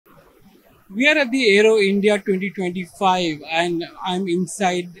We are at the Aero India 2025 and I'm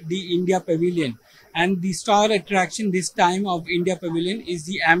inside the India Pavilion. And the star attraction this time of India Pavilion is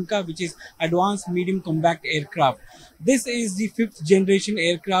the AMCA, which is Advanced Medium Combat Aircraft. This is the fifth generation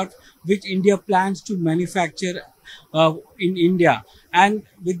aircraft which India plans to manufacture in India. And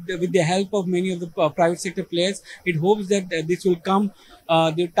with the help of many of the private sector players, it hopes that this will come.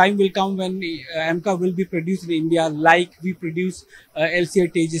 The time will come when AMCA will be produced in India, like we produce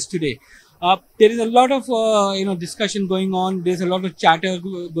LCA Tejas today. There is a lot of discussion going on. There's a lot of chatter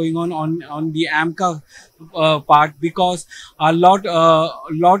going on the AMCA part because a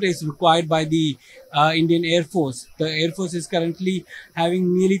lot is required by the Indian Air Force. The Air Force is currently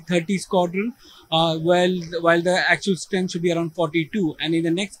having nearly 30 squadron, while the actual strength should be around 42. And in the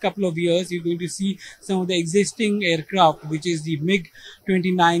next couple of years, you're going to see some of the existing aircraft, which is the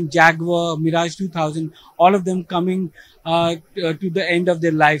MiG-29, Jaguar, Mirage 2000, all of them coming to the end of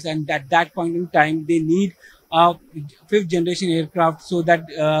their lives. And at that point in time, they need fifth generation aircraft so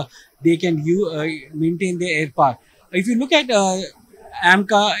that they can maintain their air power. If you look at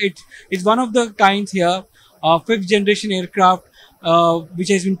AMCA, it's one of the kinds here, fifth generation aircraft, which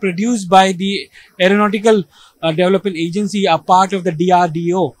has been produced by the Aeronautical Development Agency, a part of the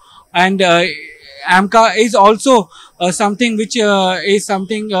DRDO. And AMCA is also something which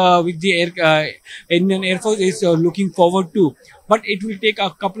which the Indian Air Force is looking forward to. But it will take a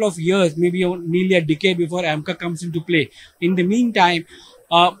couple of years, maybe nearly a decade, before AMCA comes into play. In the meantime,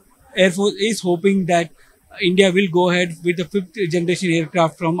 Air Force is hoping that India will go ahead with the fifth generation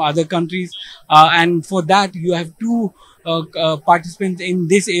aircraft from other countries, and for that you have two participants in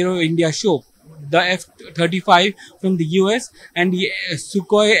this Aero India show: the F-35 from the US and the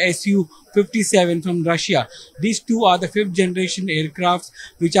Sukhoi Su-57 from Russia. These two are the fifth generation aircrafts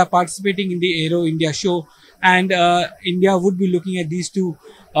which are participating in the Aero India show, and India would be looking at these two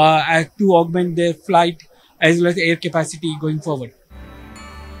to augment their flight as well as air capacity going forward.